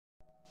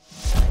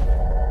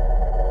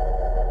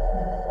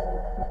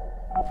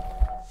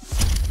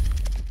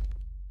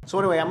So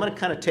anyway, I'm going to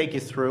kind of take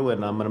you through,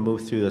 and I'm going to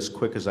move through as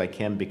quick as I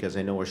can because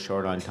I know we're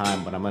short on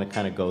time, but I'm going to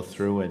kind of go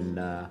through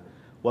and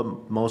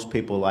what most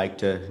people like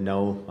to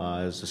know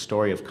is the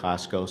story of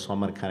Costco, so I'm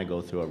going to kind of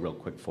go through it real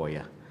quick for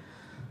you.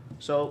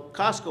 So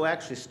Costco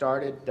actually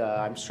started,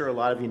 I'm sure a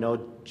lot of you know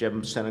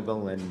Jim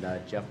Senegal and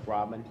Jeff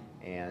Brobman,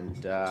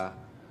 and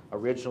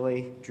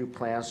originally drew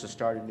plans to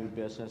start a new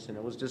business, and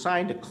it was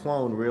designed to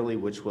clone really,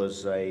 which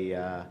was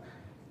the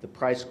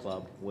Price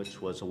Club,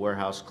 which was a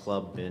warehouse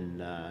club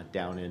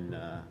down in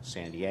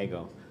San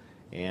Diego.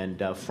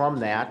 And from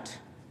that,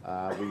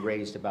 we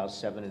raised about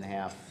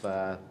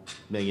 $7.5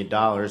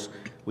 million.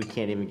 We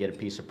can't even get a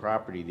piece of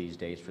property these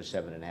days for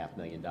 $7.5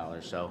 million.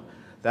 So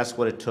that's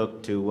what it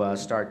took to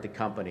start the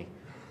company.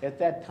 At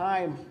that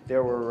time,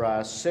 there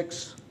were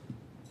 6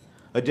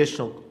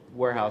 additional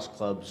warehouse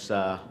clubs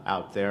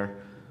out there.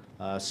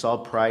 Saul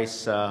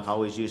Price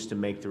always used to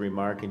make the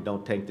remark, and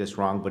don't take this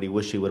wrong, but he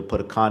wished he would have put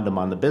a condom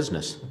on the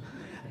business.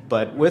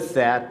 But with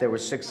that, there were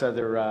 6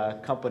 other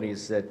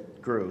companies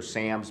that grew: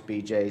 Sam's,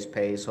 BJ's,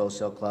 Pay's,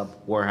 Wholesale Club,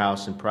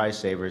 Warehouse, and Price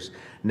Savers.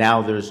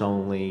 Now there's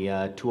only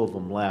 2 of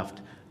them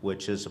left,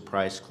 which is a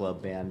Price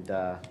Club and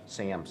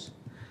Sam's.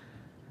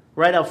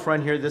 Right out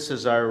front here, this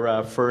is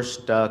our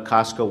first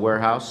Costco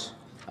warehouse.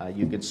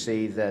 You can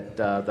see that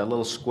the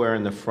little square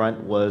in the front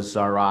was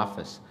our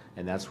office,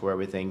 and that's where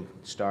everything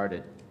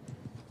started.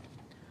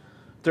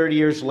 30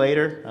 years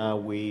later,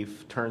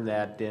 we've turned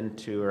that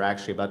into, or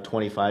actually about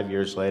 25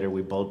 years later,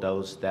 we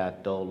bulldozed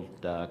that old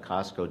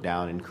Costco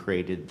down and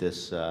created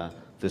this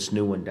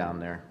new one down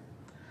there.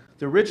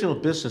 The original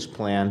business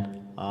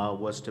plan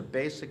was to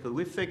basically,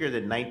 we figured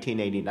that in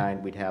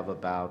 1989 we'd have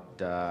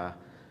about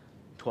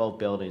 12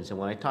 buildings, and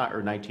when I talked,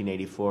 or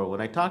 1984,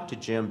 when I talked to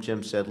Jim,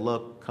 Jim said,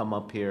 look, come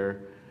up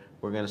here,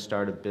 we're going to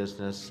start a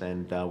business,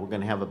 and we're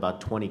going to have about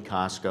 20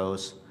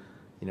 Costcos.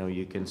 You know,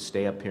 you can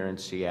stay up here in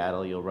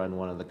Seattle, you'll run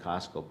one of the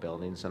Costco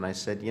buildings. And I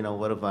said, you know,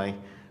 what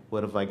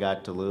have I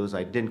got to lose?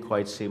 I didn't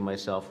quite see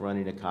myself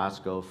running a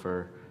Costco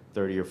for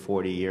 30 or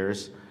 40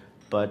 years,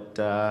 but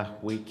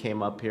we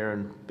came up here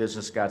and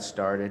business got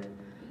started.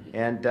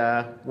 And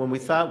when we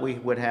thought we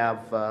would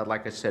have,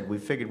 like I said, we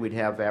figured we'd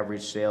have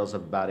average sales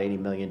of about $80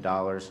 million,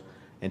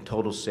 and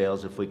total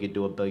sales, if we could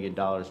do $1 billion,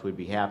 we'd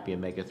be happy and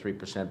make a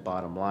 3%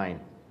 bottom line.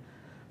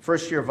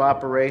 First year of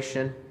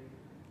operation,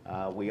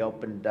 we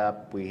opened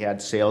up, we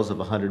had sales of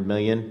 $100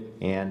 million,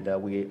 and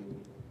we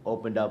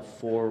opened up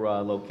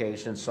 4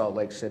 locations: Salt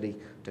Lake City,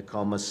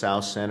 Tacoma,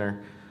 South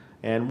Center.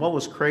 And what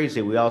was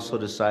crazy, we also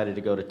decided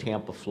to go to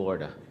Tampa,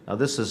 Florida. Now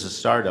this is a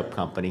startup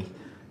company,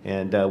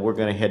 and we're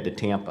going to head to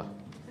Tampa.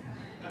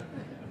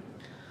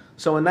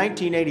 So in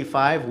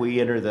 1985,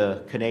 we enter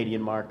the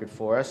Canadian market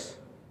for us.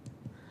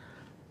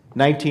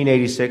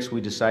 1986, we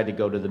decide to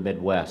go to the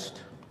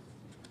Midwest.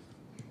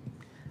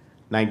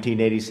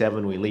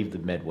 1987, we leave the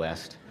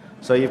Midwest.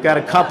 So you've got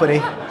a company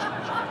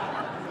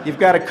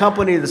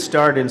that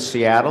started in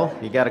Seattle.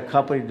 You got a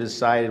company that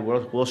decided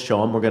we'll show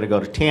them we're going to go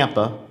to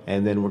Tampa,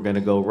 and then we're going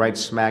to go right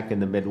smack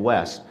in the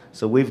Midwest.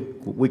 So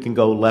we can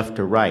go left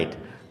to right.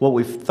 What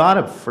we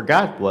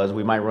forgot was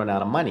we might run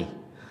out of money.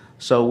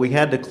 So we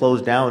had to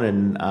close down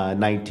in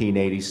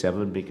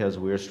 1987 because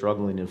we were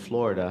struggling in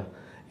Florida,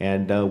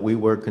 and we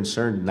were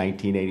concerned in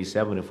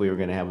 1987 if we were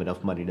going to have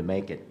enough money to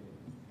make it.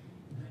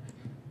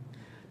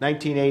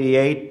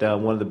 1988,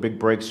 one of the big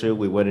breakthroughs,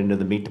 we went into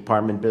the meat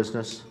department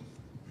business.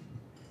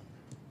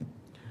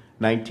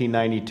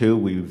 1992,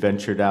 we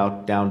ventured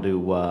out down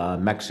to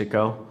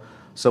Mexico.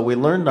 So we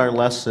learned our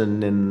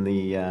lesson in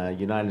the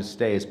United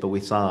States, but we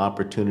saw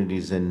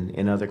opportunities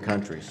in other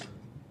countries.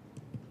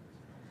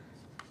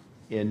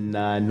 In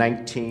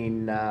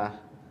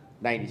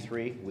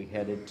 1993, we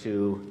headed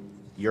to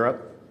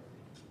Europe.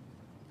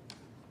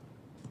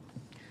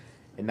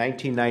 In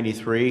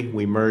 1993,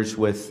 we merged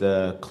with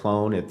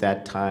Clone. At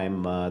that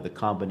time, the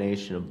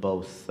combination of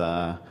both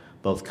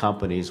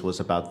companies was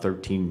about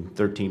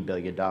 $13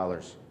 billion.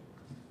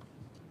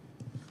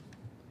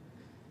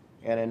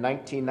 And in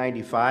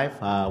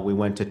 1995, we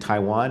went to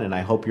Taiwan, and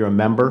I hope you're a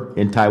member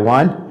in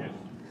Taiwan.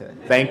 Yes.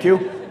 Thank you.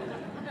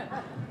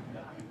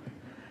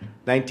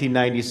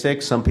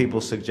 1996, some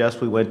people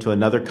suggest we went to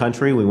another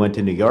country. We went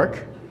to New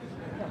York.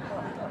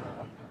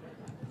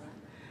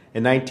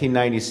 In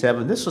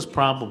 1997, this was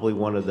probably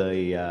one of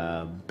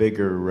the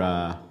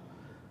bigger,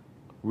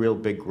 real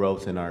big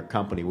growth in our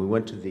company. We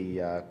went to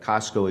the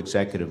Costco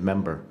executive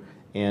member.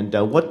 And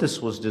what this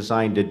was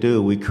designed to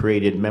do, we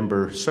created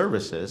member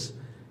services.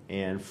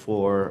 And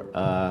for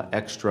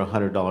extra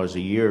 $100 a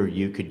year,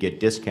 you could get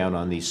discount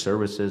on these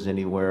services,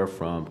 anywhere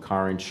from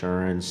car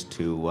insurance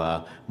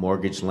to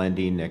mortgage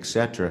lending,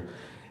 etc.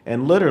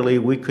 And literally,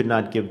 we could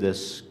not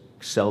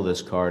sell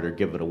this card or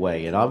give it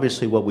away. And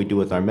obviously what we do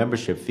with our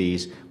membership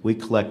fees, we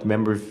collect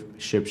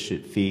membership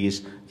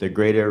fees. The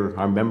greater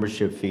our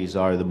membership fees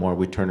are, the more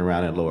we turn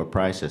around at lower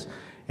prices.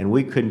 And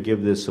we couldn't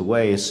give this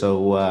away,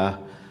 so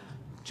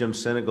Jim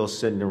Senegal's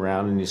sitting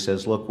around and he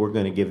says, look, we're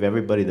going to give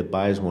everybody that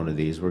buys one of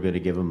these, we're going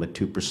to give them a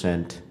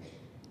 2%,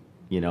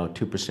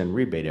 2%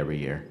 rebate every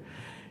year.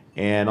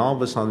 And all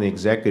of us on the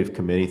executive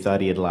committee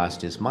thought he had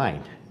lost his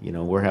mind. You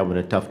know, we're having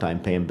a tough time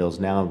paying bills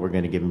now, and we're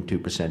going to give him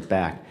 2%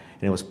 back.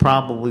 And it was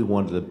probably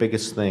one of the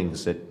biggest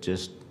things that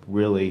just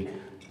really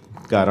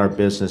got our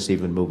business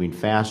even moving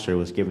faster,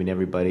 was giving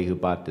everybody who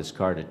bought this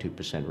card a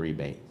 2%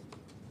 rebate.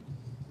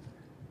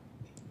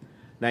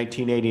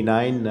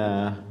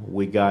 1989,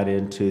 we got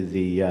into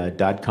the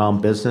dot-com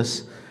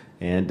business,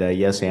 and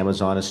yes,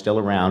 Amazon is still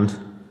around.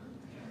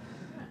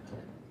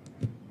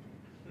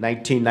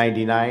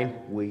 1999,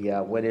 we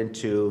went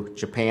into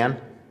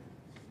Japan.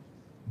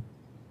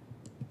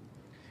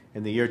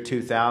 In the year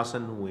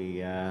 2000,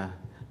 we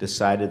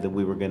decided that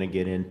we were going to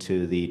get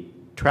into the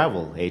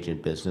travel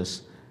agent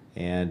business,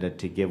 and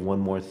to give one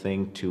more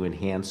thing to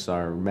enhance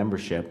our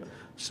membership,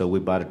 so we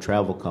bought a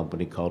travel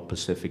company called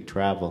Pacific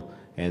Travel,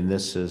 and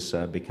this has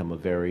become a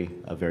very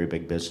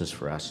big business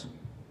for us.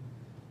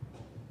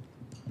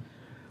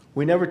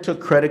 We never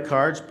took credit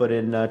cards, but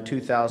in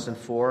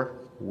 2004,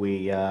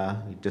 we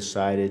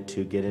decided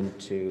to get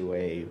into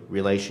a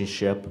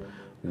relationship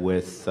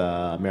with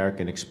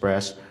American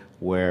Express,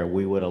 where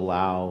we would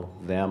allow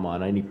them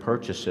on any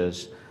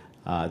purchases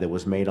that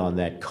was made on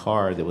that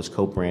card that was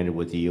co-branded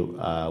with you,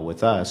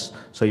 with us.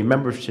 So your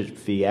membership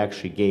fee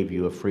actually gave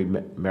you a free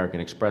American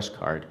Express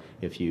card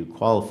if you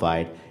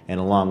qualified, and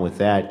along with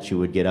that, you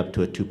would get up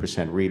to a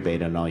 2%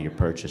 rebate on all your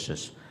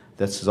purchases.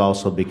 This has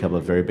also become a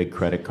very big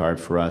credit card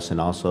for us,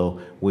 and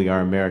also we are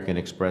American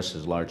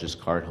Express's largest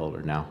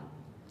cardholder now.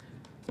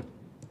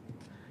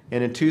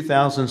 And in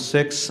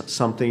 2006,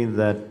 something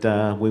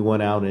that we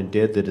went out and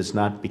did that has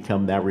not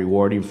become that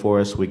rewarding for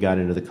us, we got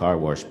into the car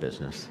wash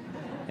business.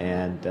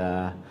 And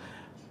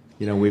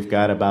you know, we've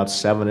got about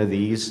 7 of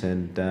these,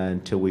 and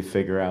until we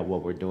figure out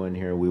what we're doing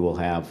here, we will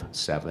have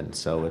 7.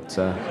 So it's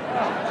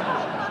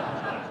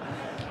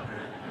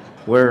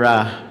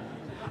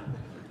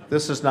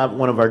this is not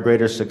one of our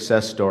greater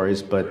success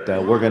stories, but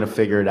we're going to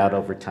figure it out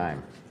over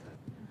time.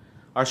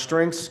 Our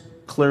strengths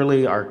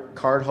clearly are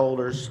card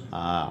holders,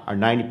 our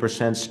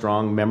 90%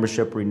 strong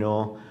membership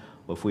renewal.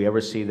 If we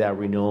ever see that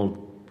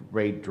renewal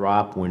rate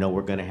drop, we know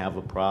we're going to have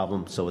a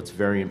problem, so it's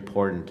very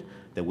important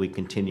that we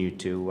continue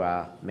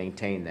to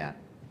maintain that.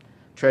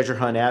 Treasure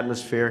hunt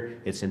atmosphere,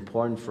 it's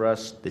important for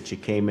us that you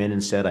came in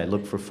and said, I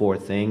looked for 4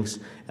 things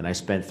and I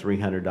spent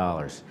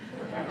 $300.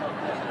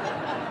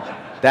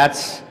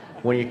 That's,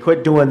 when you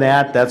quit doing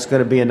that, that's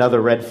going to be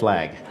another red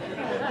flag.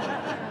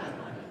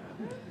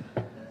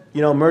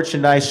 You know,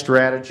 merchandise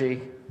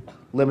strategy,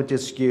 limited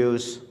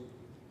SKUs,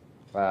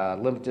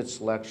 limited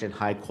selection,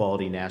 high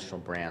quality national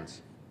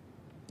brands.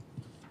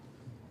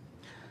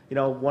 You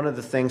know, one of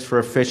the things for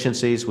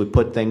efficiencies, we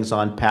put things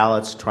on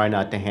pallets, try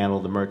not to handle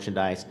the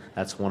merchandise.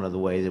 That's one of the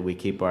ways that we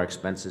keep our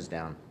expenses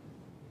down.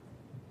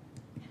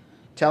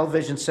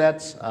 Television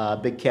sets,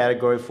 big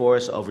category for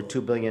us, over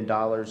 $2 billion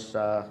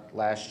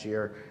last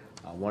year.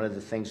 One of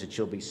the things that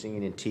you'll be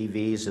seeing in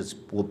TVs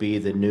will be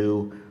the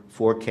new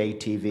 4K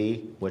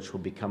TV, which will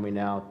be coming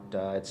out.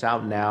 It's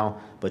out now,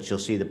 but you'll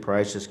see the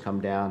prices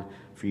come down.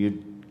 For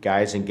you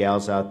guys and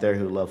gals out there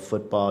who love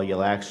football,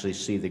 you'll actually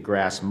see the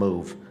grass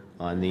move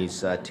on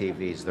these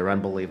TVs. They're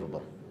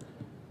unbelievable.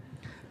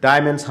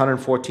 Diamonds,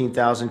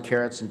 114,000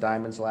 carats in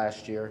diamonds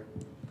last year.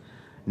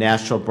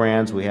 National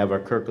brands, we have our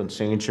Kirkland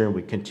Signature.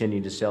 We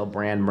continue to sell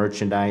brand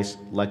merchandise.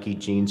 Lucky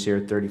Jeans here,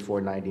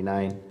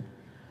 $34.99.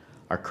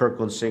 Our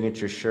Kirkland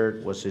Signature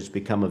shirt has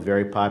become a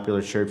very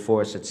popular shirt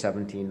for us at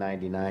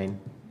 $17.99.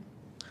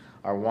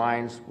 Our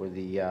wines, we're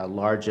the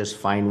largest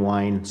fine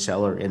wine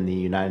seller in the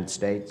United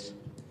States.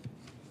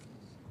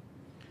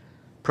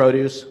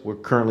 Produce, we're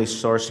currently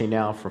sourcing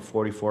now for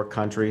 44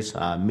 countries.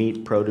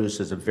 Meat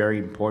produce is very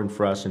important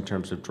for us in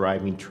terms of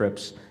driving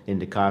trips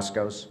into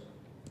Costco's.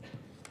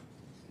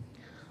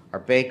 Our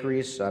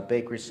bakeries,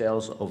 bakery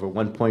sales over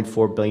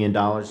 $1.4 billion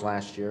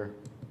last year.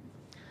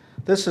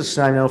 This is,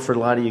 I know for a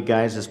lot of you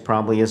guys, this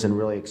probably isn't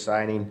really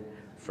exciting.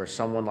 For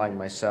someone like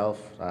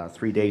myself,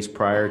 3 days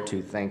prior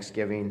to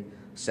Thanksgiving,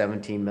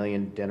 17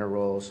 million dinner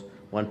rolls,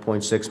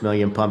 1.6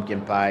 million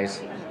pumpkin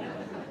pies.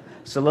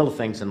 It's the little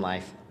things in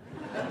life.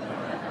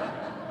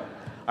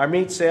 Our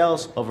meat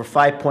sales, over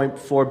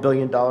 $5.4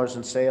 billion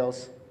in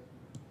sales.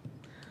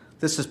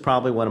 This is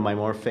probably one of my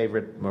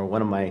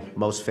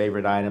most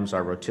favorite items,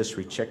 our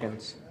rotisserie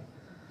chickens.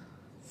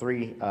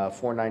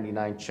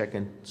 $4.99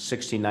 chicken,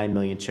 69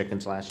 million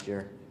chickens last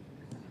year.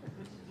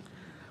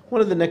 One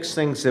of the next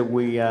things that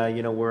we are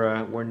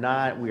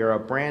a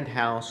brand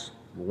house.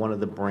 One of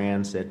the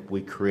brands that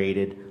we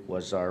created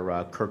was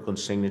our Kirkland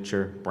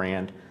Signature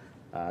brand.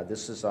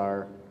 This is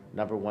our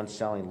 #1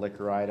 selling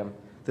liquor item.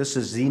 This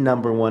is the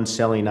 #1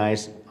 selling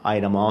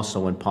item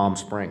also in Palm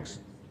Springs.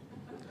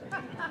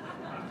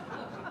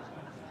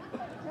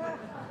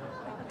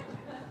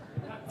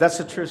 That's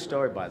a true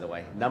story, by the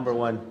way. Number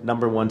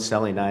one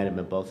selling item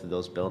in both of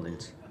those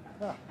buildings.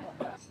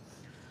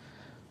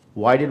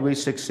 Why did we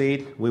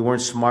succeed? We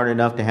weren't smart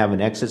enough to have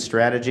an exit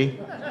strategy.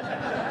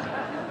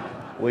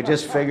 We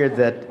just figured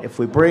that if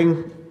we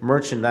bring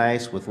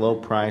merchandise with low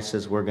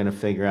prices, we're going to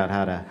figure out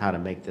how to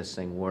make this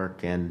thing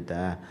work. And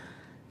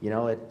you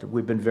know,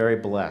 we've been very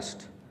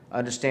blessed.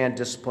 understand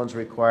discipline's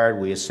required.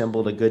 We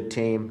assembled a good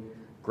team,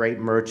 great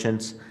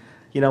merchants.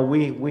 You know,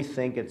 we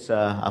think it's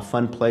a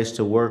fun place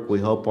to work. We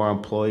hope our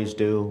employees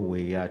do.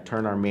 We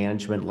turn our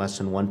management less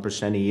than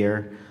 1% a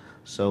year.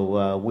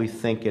 So we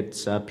think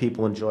it's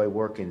people enjoy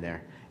working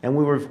there. And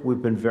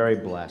we've been very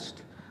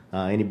blessed.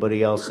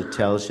 Anybody else that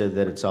tells you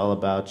that it's all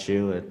about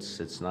you,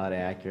 it's not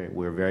accurate.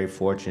 We're very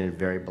fortunate,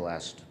 very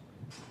blessed.